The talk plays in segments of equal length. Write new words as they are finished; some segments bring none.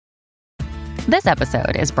This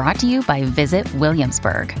episode is brought to you by Visit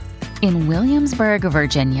Williamsburg. In Williamsburg,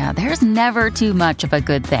 Virginia, there's never too much of a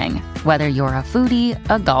good thing. Whether you're a foodie,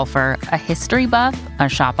 a golfer, a history buff, a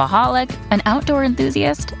shopaholic, an outdoor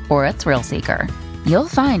enthusiast, or a thrill seeker, you'll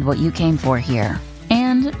find what you came for here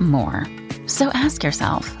and more. So ask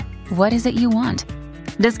yourself, what is it you want?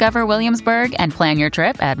 Discover Williamsburg and plan your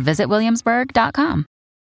trip at visitwilliamsburg.com.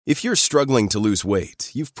 If you're struggling to lose weight,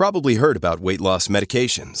 you've probably heard about weight loss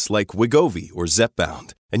medications like Wegovy or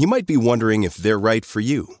Zepbound, and you might be wondering if they're right for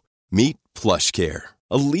you. Meet PlushCare,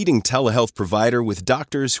 a leading telehealth provider with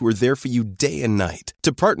doctors who are there for you day and night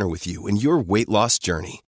to partner with you in your weight loss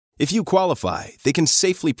journey. If you qualify, they can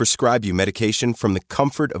safely prescribe you medication from the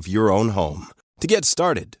comfort of your own home. To get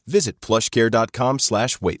started, visit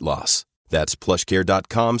plushcare.com/weightloss. That's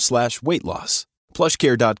plushcare.com/weightloss.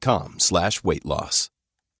 plushcare.com/weightloss.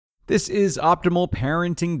 This is Optimal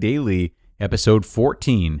Parenting Daily, episode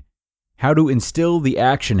 14, How to Instill the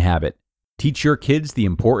Action Habit. Teach Your Kids the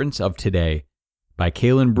Importance of Today, by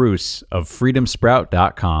Kalen Bruce of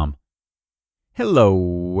freedomsprout.com.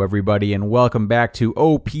 Hello, everybody, and welcome back to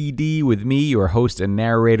OPD with me, your host and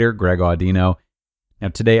narrator, Greg Audino. Now,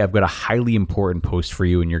 today I've got a highly important post for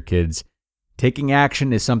you and your kids. Taking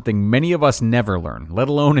action is something many of us never learn, let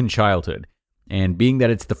alone in childhood. And being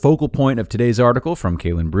that it's the focal point of today's article from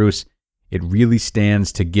Kalen Bruce, it really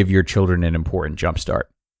stands to give your children an important jumpstart.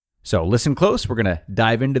 So listen close, we're going to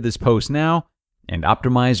dive into this post now and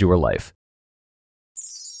optimize your life.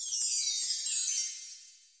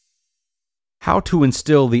 How to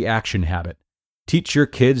Instill the Action Habit. Teach Your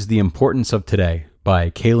Kids the Importance of Today, by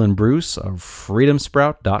Kalen Bruce of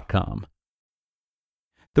freedomsprout.com.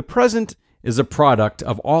 The present is a product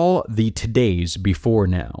of all the todays before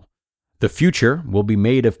now. The future will be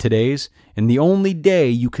made of todays, and the only day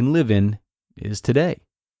you can live in is today.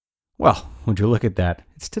 Well, would you look at that?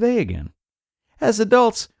 It's today again. As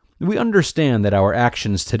adults, we understand that our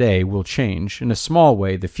actions today will change, in a small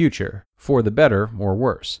way, the future, for the better or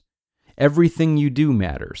worse. Everything you do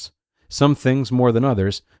matters. Some things more than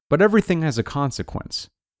others, but everything has a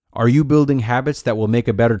consequence. Are you building habits that will make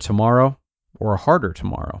a better tomorrow or a harder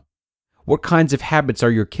tomorrow? What kinds of habits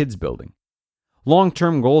are your kids building?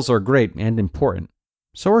 Long-term goals are great and important.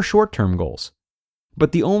 So are short-term goals.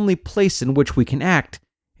 But the only place in which we can act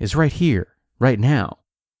is right here, right now.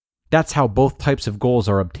 That's how both types of goals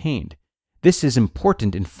are obtained. This is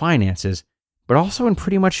important in finances, but also in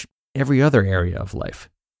pretty much every other area of life.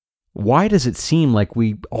 Why does it seem like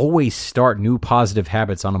we always start new positive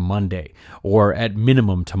habits on a Monday, or at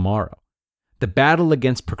minimum tomorrow? The battle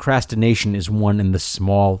against procrastination is won in the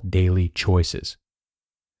small daily choices.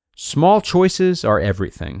 Small choices are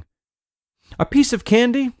everything. A piece of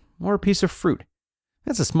candy or a piece of fruit?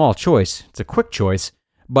 That's a small choice. It's a quick choice.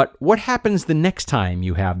 But what happens the next time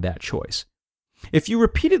you have that choice? If you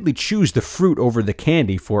repeatedly choose the fruit over the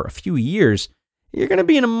candy for a few years, you're going to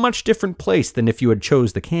be in a much different place than if you had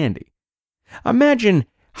chose the candy. Imagine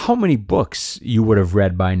how many books you would have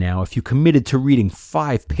read by now if you committed to reading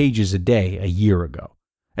 5 pages a day a year ago.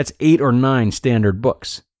 That's 8 or 9 standard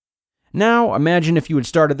books. Now, imagine if you had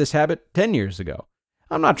started this habit 10 years ago.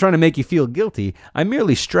 I'm not trying to make you feel guilty. I'm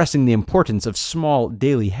merely stressing the importance of small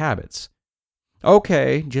daily habits.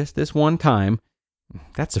 Okay, just this one time.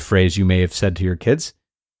 That's a phrase you may have said to your kids.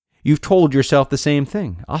 You've told yourself the same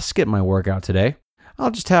thing. I'll skip my workout today.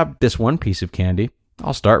 I'll just have this one piece of candy.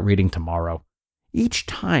 I'll start reading tomorrow. Each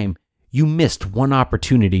time, you missed one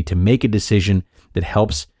opportunity to make a decision that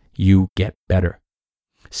helps you get better.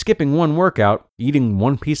 Skipping one workout, eating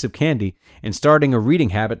one piece of candy, and starting a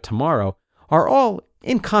reading habit tomorrow are all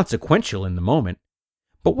inconsequential in the moment.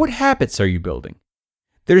 But what habits are you building?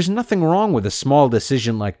 There's nothing wrong with a small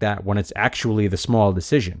decision like that when it's actually the small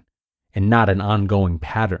decision, and not an ongoing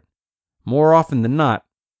pattern. More often than not,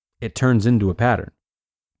 it turns into a pattern.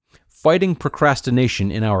 Fighting procrastination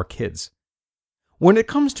in our kids. When it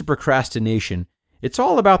comes to procrastination, it's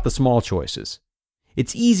all about the small choices.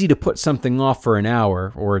 It's easy to put something off for an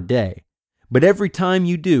hour or a day, but every time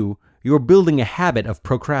you do, you're building a habit of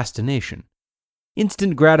procrastination.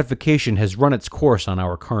 Instant gratification has run its course on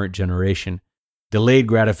our current generation. Delayed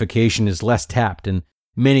gratification is less tapped, and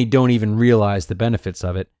many don't even realize the benefits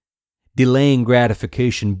of it. Delaying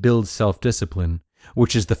gratification builds self-discipline,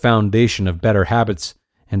 which is the foundation of better habits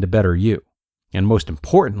and a better you, and most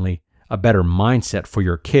importantly, a better mindset for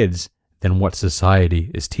your kids than what society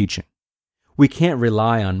is teaching. We can't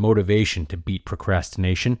rely on motivation to beat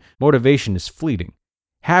procrastination. Motivation is fleeting.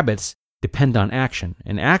 Habits depend on action,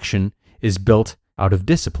 and action is built out of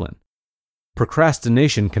discipline.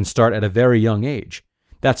 Procrastination can start at a very young age.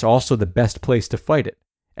 That's also the best place to fight it,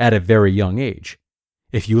 at a very young age.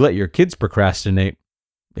 If you let your kids procrastinate,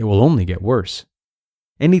 it will only get worse.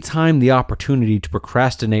 Anytime the opportunity to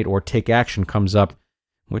procrastinate or take action comes up,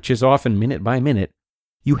 which is often minute by minute,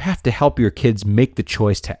 you have to help your kids make the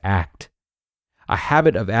choice to act. A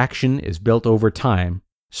habit of action is built over time,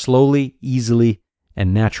 slowly, easily,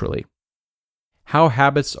 and naturally. How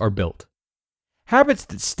habits are built. Habits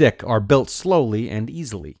that stick are built slowly and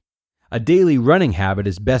easily. A daily running habit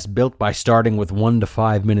is best built by starting with 1 to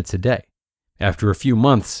 5 minutes a day. After a few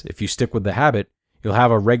months, if you stick with the habit, you'll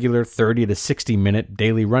have a regular 30 to 60 minute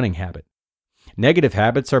daily running habit. Negative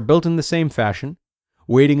habits are built in the same fashion.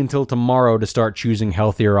 Waiting until tomorrow to start choosing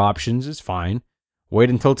healthier options is fine. Wait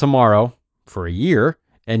until tomorrow, for a year,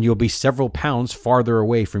 and you'll be several pounds farther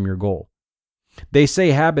away from your goal. They say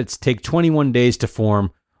habits take 21 days to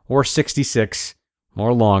form, or 66,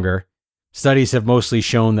 or longer. Studies have mostly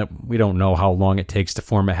shown that we don't know how long it takes to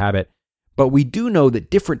form a habit, but we do know that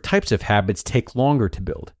different types of habits take longer to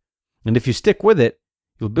build. And if you stick with it,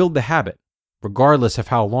 you'll build the habit, regardless of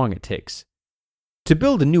how long it takes. To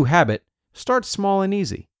build a new habit, start small and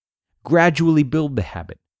easy. Gradually build the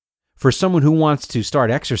habit. For someone who wants to start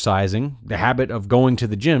exercising, the habit of going to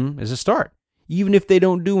the gym is a start, even if they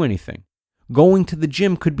don't do anything. Going to the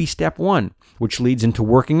gym could be step 1, which leads into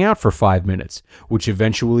working out for 5 minutes, which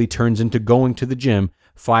eventually turns into going to the gym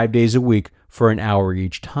 5 days a week for an hour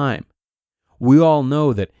each time. We all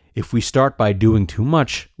know that if we start by doing too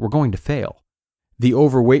much, we're going to fail. The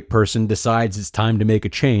overweight person decides it's time to make a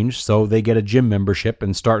change, so they get a gym membership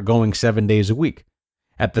and start going 7 days a week.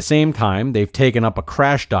 At the same time, they've taken up a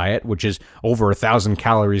crash diet, which is over 1,000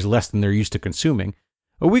 calories less than they're used to consuming.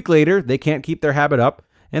 A week later, they can't keep their habit up,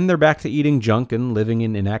 and they're back to eating junk and living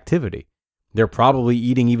in inactivity. They're probably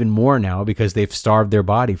eating even more now because they've starved their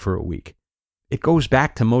body for a week. It goes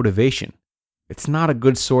back to motivation. It's not a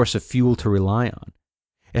good source of fuel to rely on.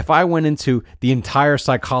 If I went into the entire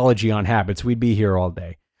psychology on habits, we'd be here all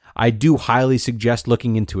day. I do highly suggest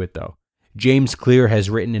looking into it, though. James Clear has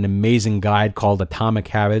written an amazing guide called Atomic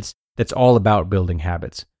Habits that's all about building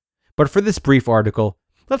habits. But for this brief article,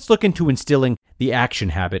 let's look into instilling the action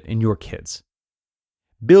habit in your kids.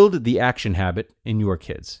 Build the action habit in your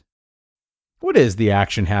kids. What is the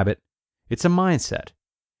action habit? It's a mindset.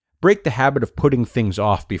 Break the habit of putting things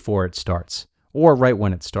off before it starts, or right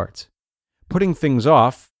when it starts. Putting things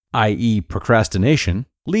off, i.e. procrastination,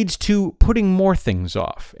 leads to putting more things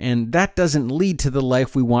off, and that doesn't lead to the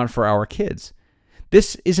life we want for our kids.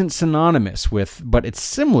 This isn't synonymous with, but it's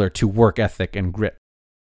similar to work ethic and grit.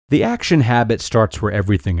 The action habit starts where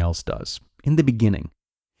everything else does, in the beginning.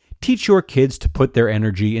 Teach your kids to put their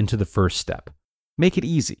energy into the first step. Make it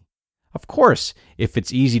easy. Of course, if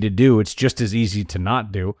it's easy to do, it's just as easy to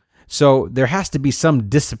not do, so there has to be some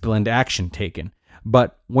disciplined action taken.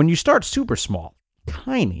 But when you start super small,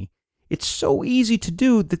 tiny, it's so easy to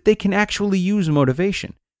do that they can actually use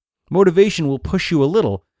motivation. Motivation will push you a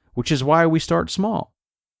little, which is why we start small.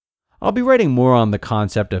 I'll be writing more on the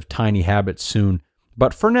concept of tiny habits soon,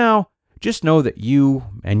 but for now, just know that you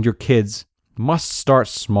and your kids must start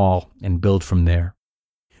small and build from there.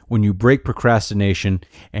 When you break procrastination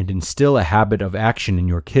and instill a habit of action in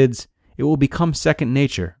your kids, it will become second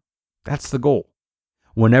nature. That's the goal.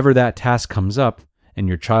 Whenever that task comes up and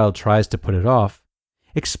your child tries to put it off,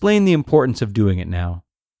 explain the importance of doing it now.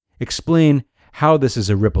 Explain how this is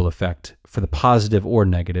a ripple effect, for the positive or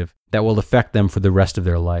negative, that will affect them for the rest of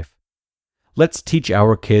their life. Let's teach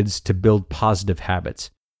our kids to build positive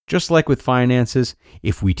habits. Just like with finances,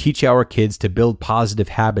 if we teach our kids to build positive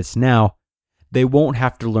habits now, they won't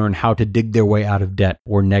have to learn how to dig their way out of debt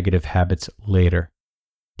or negative habits later.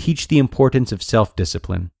 Teach the importance of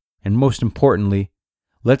self-discipline, and most importantly,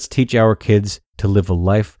 let's teach our kids to live a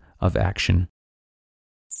life of action.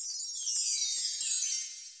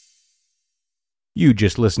 You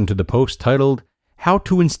just listened to the post titled, How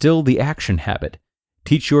to Instill the Action Habit.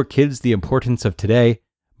 Teach Your Kids the Importance of Today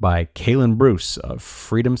by Kalen Bruce of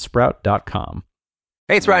freedomsprout.com.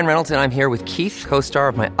 Hey, it's Ryan Reynolds, and I'm here with Keith, co-star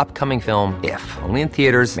of my upcoming film, If, only in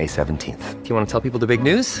theaters May 17th. Do you want to tell people the big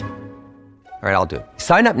news? All right, I'll do it.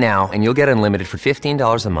 Sign up now and you'll get unlimited for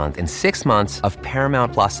 $15 a month and 6 months of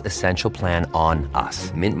Paramount Plus Essential Plan on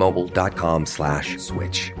us.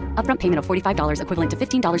 MintMobile.com/switch. Upfront payment of $45 equivalent to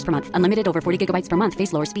 $15 per month. Unlimited over 40 gigabytes per month.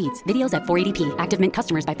 Face lower speeds. Videos at 480p. Active Mint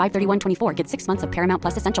customers by 531.24 get 6 months of Paramount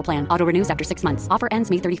Plus Essential Plan. Auto renews after 6 months. Offer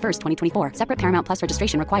ends May 31st, 2024. Separate Paramount Plus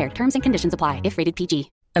registration required. Terms and conditions apply if rated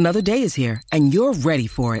PG. Another day is here and you're ready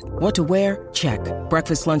for it. What to wear? Check.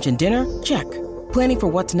 Breakfast, lunch, and dinner? Check. Planning for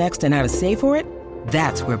what's next and how to save for it?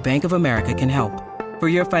 That's where Bank of America can help. For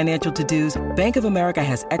your financial to-dos, Bank of America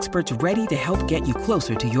has experts ready to help get you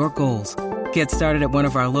closer to your goals. Get started at one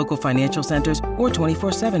of our local financial centers or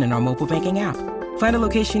 24/7 in our mobile banking app. Find a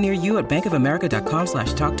location near you at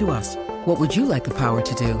bankofamerica.com/talktous. What would you like the power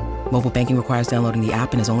to do? Mobile banking requires downloading the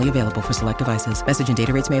app and is only available for select devices. Message and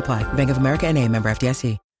data rates may apply. Bank of America N.A., member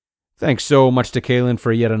FDIC. Thanks so much to Kalen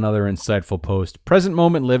for yet another insightful post. Present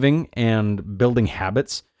moment living and building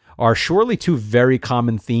habits are surely two very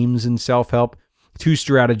common themes in self-help. Two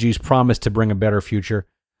strategies promised to bring a better future,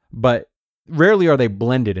 but rarely are they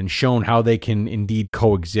blended and shown how they can indeed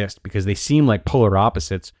coexist because they seem like polar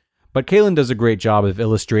opposites. But Kalen does a great job of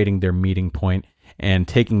illustrating their meeting point and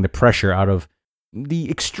taking the pressure out of the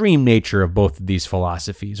extreme nature of both of these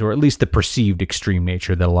philosophies, or at least the perceived extreme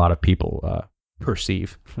nature that a lot of people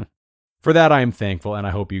perceive. For that, I am thankful, and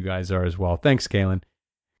I hope you guys are as well. Thanks, Kalen.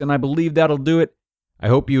 And I believe that'll do it. I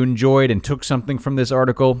hope you enjoyed and took something from this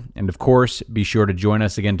article. And of course, be sure to join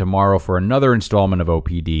us again tomorrow for another installment of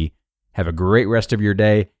OPD. Have a great rest of your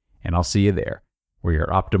day, and I'll see you there, where your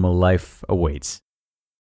optimal life awaits.